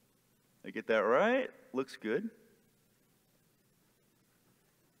 Did I get that right? Looks good.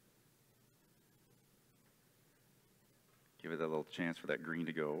 Give it a little chance for that green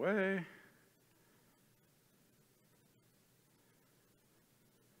to go away.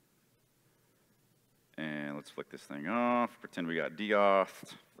 let's flick this thing off. Pretend we got deauthed.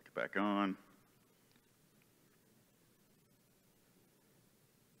 Flick it back on.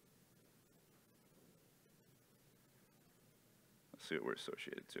 Let's see what we're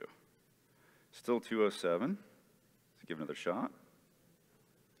associated to. Still 207. Let's give it another shot.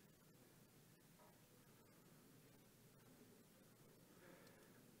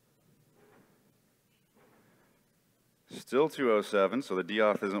 Still 207, so the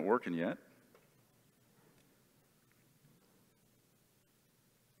deauth isn't working yet.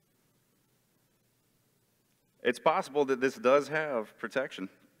 It's possible that this does have protection.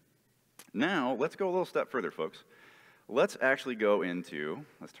 Now, let's go a little step further, folks. Let's actually go into,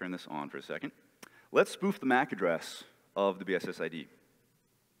 let's turn this on for a second. Let's spoof the MAC address of the BSSID.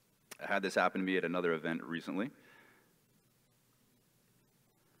 I had this happen to me at another event recently.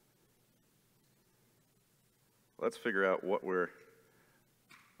 Let's figure out what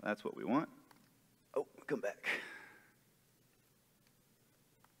that's what we want. Oh, come back.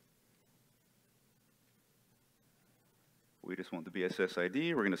 We just want the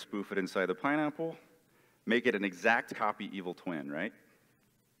BSSID. We're going to spoof it inside the pineapple. Make it an exact copy evil twin, right?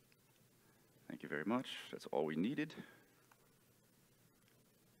 Thank you very much. That's all we needed.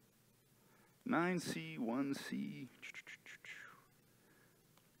 9C, 1C.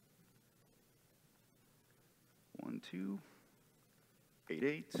 1, 2, 8,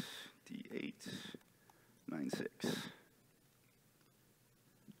 8, D8, 9, 6.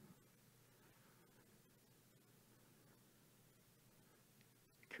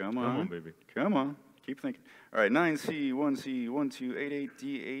 Come on, baby. Come on. Keep thinking. All right, 9C, 1C, 1, 2, 8, 8,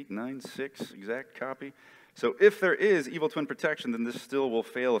 D8, 9, 6, exact copy. So if there is evil twin protection, then this still will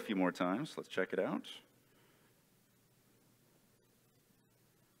fail a few more times. Let's check it out.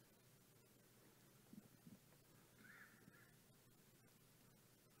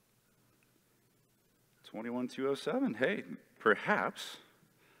 $21,207. Hey, perhaps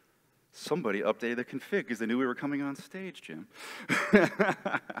somebody updated the config because they knew we were coming on stage, Jim.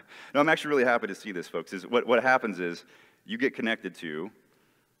 No, I'm actually really happy to see this, folks. What happens is you get connected to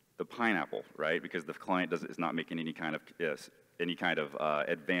the pineapple, right? Because the client is not making any kind of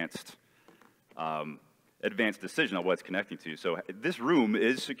advanced decision on what it's connecting to. So this room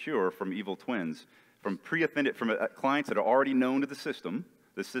is secure from evil twins, from clients that are already known to the system.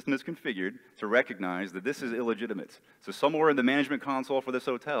 The system is configured to recognize that this is illegitimate. So somewhere in the management console for this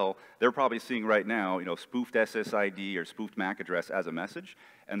hotel, they're probably seeing right now, spoofed SSID or spoofed MAC address as a message,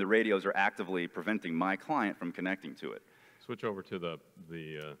 and the radios are actively preventing my client from connecting to it. Switch over to the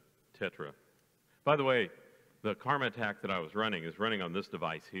Tetra. By the way, the Karma attack that I was running is running on this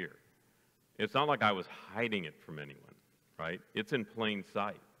device here. It's not like I was hiding it from anyone, right? It's in plain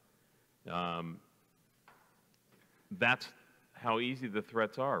sight. That's how easy the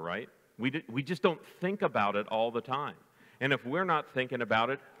threats are, right? We just don't think about it all the time. And if we're not thinking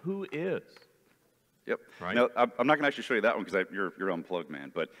about it, who is? Yep. Right? Now, I'm not going to actually show you that one because you're unplugged,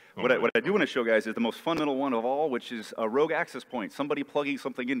 man. But what I do want to show guys is the most fundamental one of all, which is a rogue access point. Somebody plugging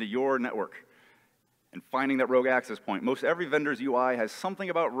something into your network and finding that rogue access point. Most every vendor's UI has something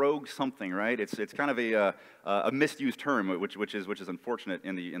about rogue something, right? It's kind of a misused term, which is unfortunate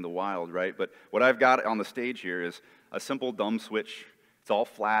in the wild, right? But what I've got on the stage here is a simple dumb switch. It's all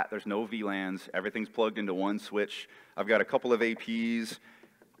flat. There's no VLANs. Everything's plugged into one switch. I've got a couple of APs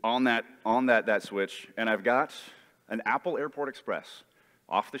on that switch, and I've got an Apple Airport Express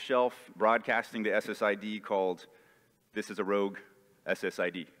off the shelf broadcasting the SSID called "This is a rogue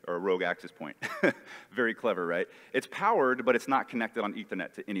SSID," or a rogue access point. Very clever, right? It's powered, but it's not connected on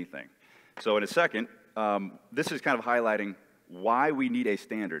Ethernet to anything. So in a second, this is kind of highlighting why we need a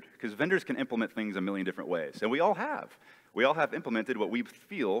standard, because vendors can implement things a million different ways, and we all have. We all have implemented what we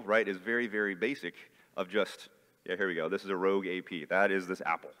feel, right, is very, very basic of just, yeah, here we go. This is a rogue AP. That is this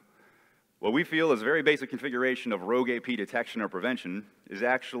Apple. What we feel is a very basic configuration of rogue AP detection or prevention is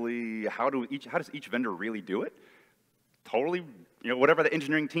actually how does each vendor really do it? Totally, whatever the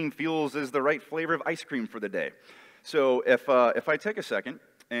engineering team feels is the right flavor of ice cream for the day. So if I take a second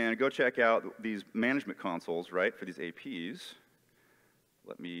and go check out these management consoles, right, for these APs,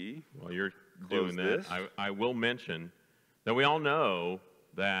 let me While you're close doing that, this. I will mention that we all know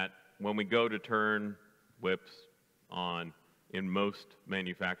that when we go to turn whips on in most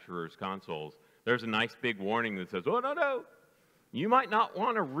manufacturers' consoles, there's a nice big warning that says, oh, no, you might not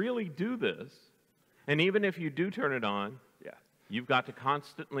want to really do this. And even if you do turn it on, Yeah. you've got to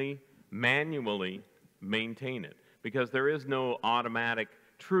constantly, manually maintain it, because there is no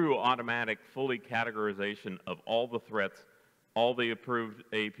true automatic, fully categorization of all the threats, all the approved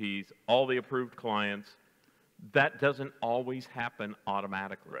APs, all the approved clients. That doesn't always happen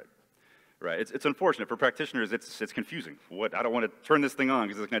automatically. Right. Right, it's unfortunate. For practitioners, it's confusing. I don't want to turn this thing on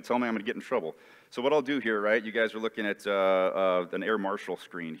because it's going to tell me I'm going to get in trouble. So what I'll do here, right, you guys are looking at an Air Marshal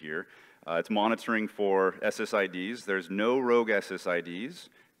screen here. It's monitoring for SSIDs. There's no rogue SSIDs.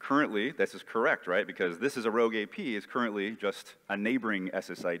 Currently, this is correct, right, because this is a rogue AP, is currently just a neighboring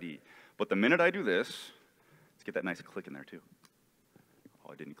SSID. But the minute I do this, let's get that nice click in there too.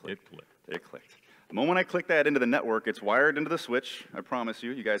 Oh, it didn't click. It clicked. It clicked. The moment I click that into the network, it's wired into the switch. I promise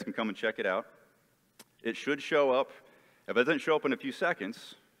you. You guys can come and check it out. It should show up. If it doesn't show up in a few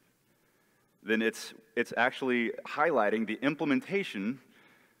seconds, then it's actually highlighting the implementation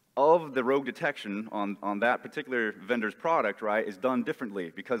of the rogue detection on that particular vendor's product, right, is done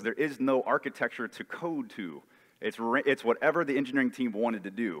differently because there is no architecture to code to. It's whatever the engineering team wanted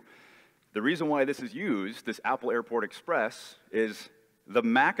to do. The reason why this is used, this Apple Airport Express, is the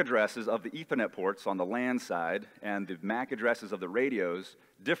MAC addresses of the Ethernet ports on the LAN side and the MAC addresses of the radios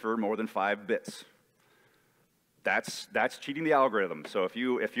differ more than 5 bits. That's cheating the algorithm. So if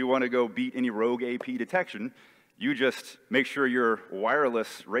you want to go beat any rogue AP detection, you just make sure your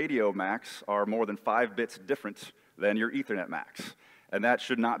wireless radio MACs are more than 5 bits different than your Ethernet MACs. And that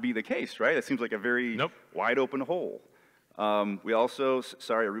should not be the case, right? It seems like a very wide open hole. We also,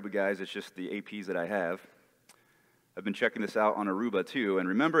 sorry Aruba guys, it's just the APs that I have. I've been checking this out on Aruba too, and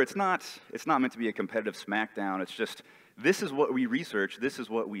remember, it's not meant to be a competitive smackdown. It's just, this is what we research, this is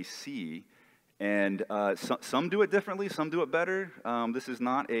what we see, and some do it differently, some do it better. This is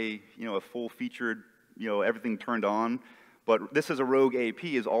not a full-featured, everything turned on, but this as a rogue AP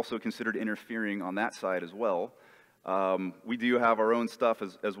is also considered interfering on that side as well. We do have our own stuff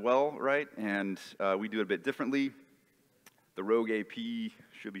as well, right? And we do it a bit differently. The rogue AP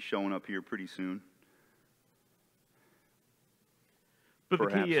should be showing up here pretty soon. But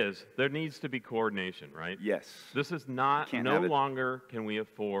the key is, there needs to be coordination, right? Yes. This is not, no longer can we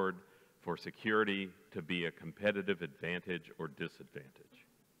afford for security to be a competitive advantage or disadvantage,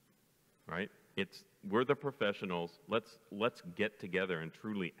 right? We're the professionals. Let's get together and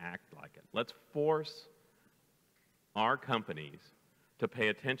truly act like it. Let's force our companies to pay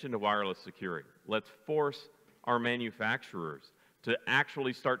attention to wireless security. Let's force our manufacturers to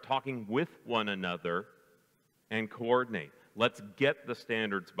actually start talking with one another and coordinate. Let's get the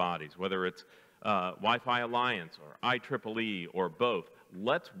standards bodies, whether it's Wi-Fi Alliance or IEEE or both.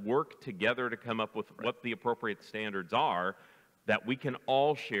 Let's work together to come up with what the appropriate standards are that we can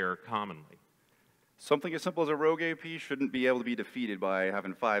all share commonly. Something as simple as a rogue AP shouldn't be able to be defeated by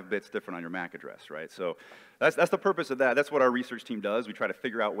having 5 bits different on your MAC address, right? So that's the purpose of that. That's what our research team does. We try to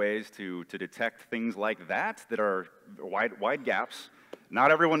figure out ways to detect things like that are wide gaps. Not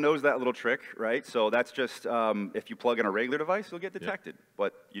everyone knows that little trick, right? So that's just, if you plug in a regular device, you'll get detected. Yep.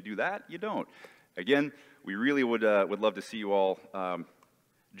 But you do that, you don't. Again, we really would love to see you all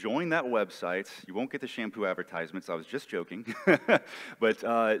join that website. You won't get the shampoo advertisements. I was just joking.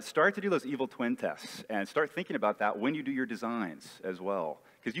 But start to do those evil twin tests and start thinking about that when you do your designs as well.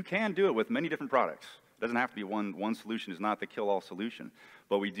 Because you can do it with many different products. It doesn't have to be one solution is not the kill-all solution.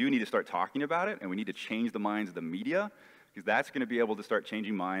 But we do need to start talking about it, and we need to change the minds of the media, because that's going to be able to start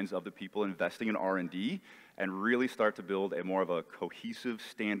changing minds of the people investing in R&D and really start to build a more of a cohesive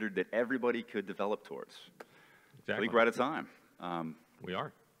standard that everybody could develop towards. Exactly. I think we're out of time. We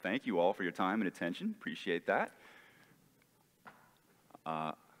are. Thank you all for your time and attention. Appreciate that.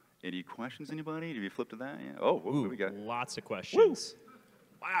 Any questions, anybody? Did we flip to that? Yeah. Oh, what do we got? Lots of questions. Woo.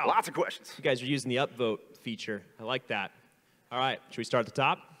 Wow. Lots of questions. You guys are using the upvote feature. I like that. All right, should we start at the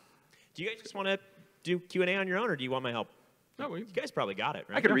top? Do you guys just want to do Q&A on your own, or do you want my help? No, you guys probably got it,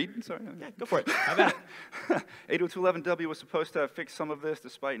 right? I can read. Sorry. Yeah, go for it. How about it? 802.11w was supposed to have fixed some of this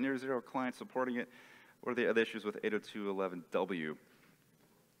despite near zero clients supporting it. What are the other issues with 802.11w?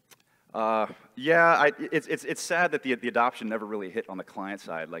 Yeah, it's sad that the adoption never really hit on the client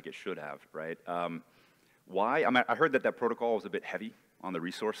side like it should have, right? Why? I mean, I heard that protocol was a bit heavy on the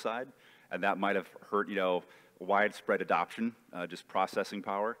resource side, and that might have hurt, widespread adoption, just processing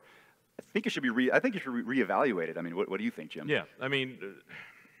power. I think it should be reevaluated. I mean, what do you think, Jim? Yeah, I mean,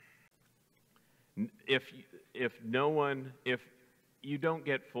 if you don't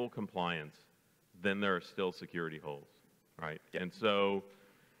get full compliance, then there are still security holes, right? Yep. And so,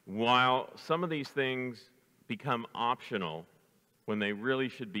 while some of these things become optional when they really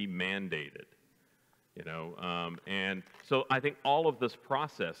should be mandated, and so I think all of this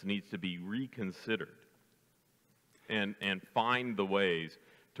process needs to be reconsidered and find the ways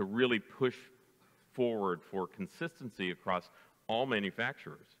to really push forward for consistency across all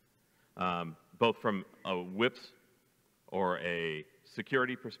manufacturers, both from a WIPS or a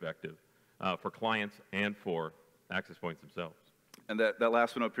security perspective for clients and for access points themselves. And that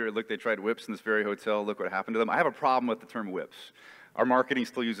last one up here, look, they tried whips in this very hotel. Look what happened to them. I have a problem with the term whips. Our marketing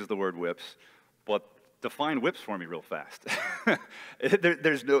still uses the word whips, but define whips for me real fast.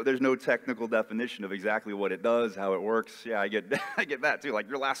 There's no technical definition of exactly what it does, how it works. Yeah, I get that too. Like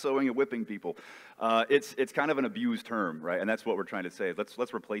you're lassoing and whipping people. It's kind of an abused term, right? And that's what we're trying to say.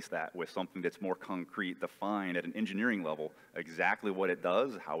 Let's replace that with something that's more concrete, defined at an engineering level, exactly what it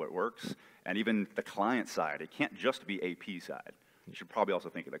does, how it works, and even the client side. It can't just be AP side. You should probably also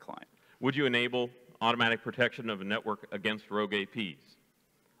think of the client. Would you enable automatic protection of a network against rogue APs?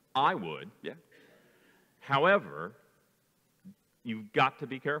 I would. Yeah. However, you've got to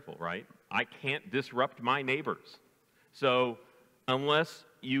be careful, right? I can't disrupt my neighbors. So unless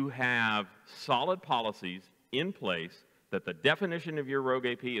you have solid policies in place that the definition of your rogue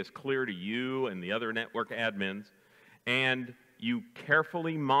AP is clear to you and the other network admins, and you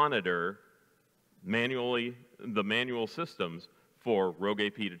carefully monitor the manual systems for rogue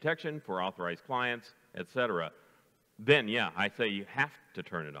AP detection, for authorized clients, etc., then yeah, I say you have to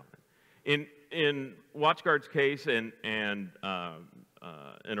turn it on. In WatchGuard's case and in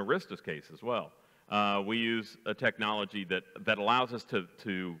Arista's case as well, we use a technology that allows us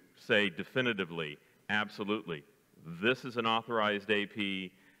to say definitively, absolutely, this is an authorized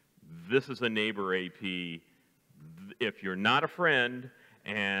AP, this is a neighbor AP. If you're not a friend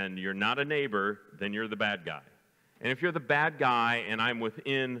and you're not a neighbor, then you're the bad guy. And if you're the bad guy and I'm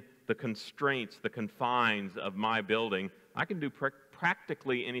within the constraints, the confines of my building, I can do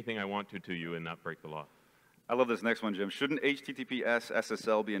practically anything I want to you and not break the law. I love this next one, Jim. Shouldn't HTTPS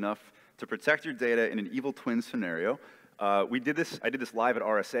SSL be enough to protect your data in an evil twin scenario? I did this live at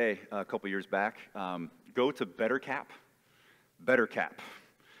RSA a couple years back. Go to BetterCap,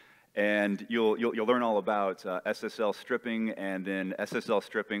 and you'll learn all about SSL stripping and then SSL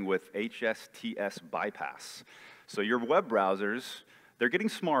stripping with HSTS bypass. So your web browsers, they're getting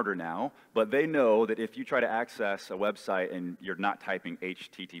smarter now, but they know that if you try to access a website and you're not typing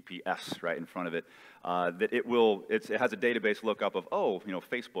HTTPS right in front of it, that it has a database lookup of, oh,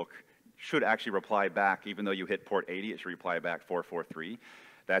 Facebook should actually reply back, even though you hit port 80, it should reply back 443.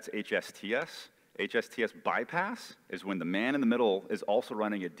 That's HSTS. HSTS bypass is when the man in the middle is also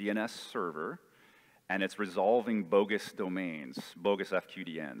running a DNS server, and it's resolving bogus domains, bogus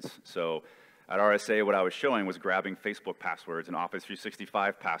FQDNs. So at RSA, what I was showing was grabbing Facebook passwords and Office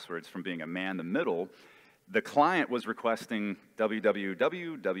 365 passwords from being a man in the middle. The client was requesting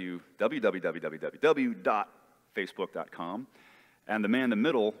www.facebook.com, and the man in the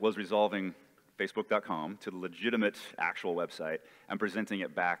middle was resolving facebook.com to the legitimate actual website and presenting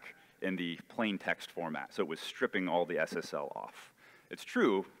it back in the plain text format. So it was stripping all the SSL off. It's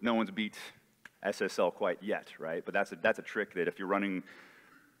true, no one's beat SSL quite yet, right? But that's a trick that if you're running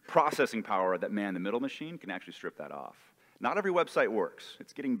processing power, that man-in-the-middle machine can actually strip that off. Not every website works.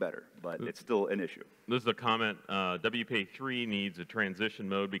 It's getting better, but it's still an issue. This is a comment. WPA3 needs a transition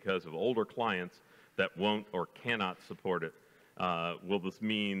mode because of older clients that won't or cannot support it. Will this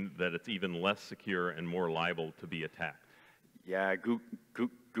mean that it's even less secure and more liable to be attacked? Yeah,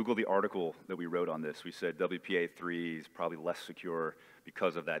 Google the article that we wrote on this. We said WPA3 is probably less secure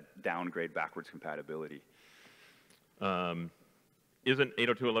because of that downgrade backwards compatibility. Isn't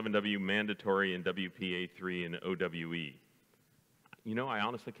 802.11w mandatory in WPA3 and OWE? I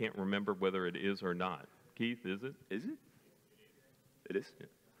honestly can't remember whether it is or not. Keith, is it? Is it? It is?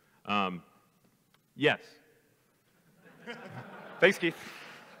 Yeah. Yes. Thanks, Keith.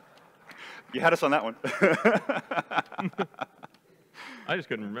 You had us on that one. I just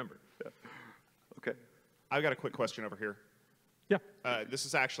couldn't remember. Yeah. Okay. I've got a quick question over here. Yeah. This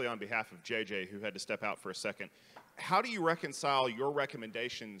is actually on behalf of JJ, who had to step out for a second. How do you reconcile your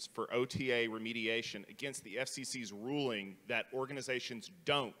recommendations for OTA remediation against the FCC's ruling that organizations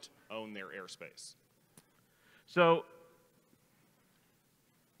don't own their airspace? So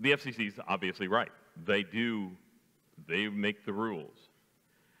the FCC is obviously right. They make the rules.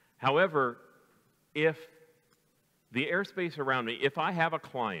 However, if the airspace around me, if I have a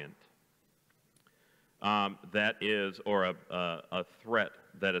client that is, or a threat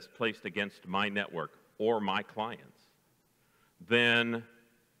that is placed against my network or my clients, then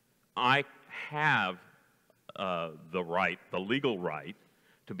I have the right, the legal right,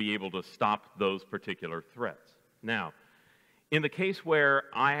 to be able to stop those particular threats. Now, in the case where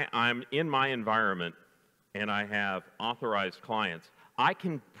I'm in my environment and I have authorized clients, I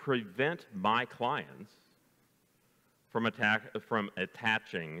can prevent my clients from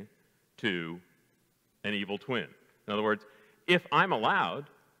attaching to an evil twin. In other words, if I'm allowed,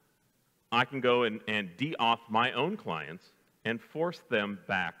 I can go and de-auth my own clients and force them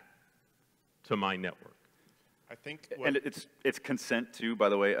back to my network. I think. And it's consent too, by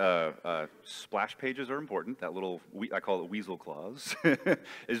the way. Splash pages are important. That little, I call it weasel clause,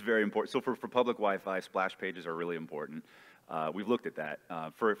 is very important. So for public Wi-Fi, splash pages are really important. We've looked at that.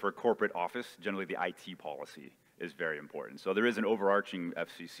 For corporate office, generally the IT policy is very important. So there is an overarching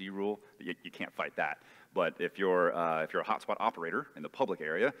FCC rule. You can't fight that. But if you're a hotspot operator in the public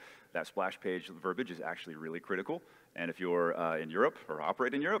area, that splash page verbiage is actually really critical. And if you're in Europe or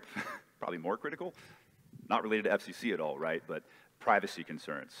operate in Europe, probably more critical. Not related to FCC at all, right? But privacy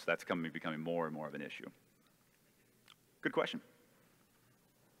concerns. That's becoming more and more of an issue. Good question.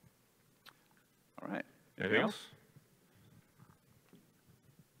 All right. Anything else?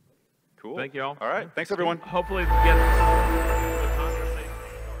 Cool. Thank you all. All right. Thanks, everyone. Hopefully get the Congress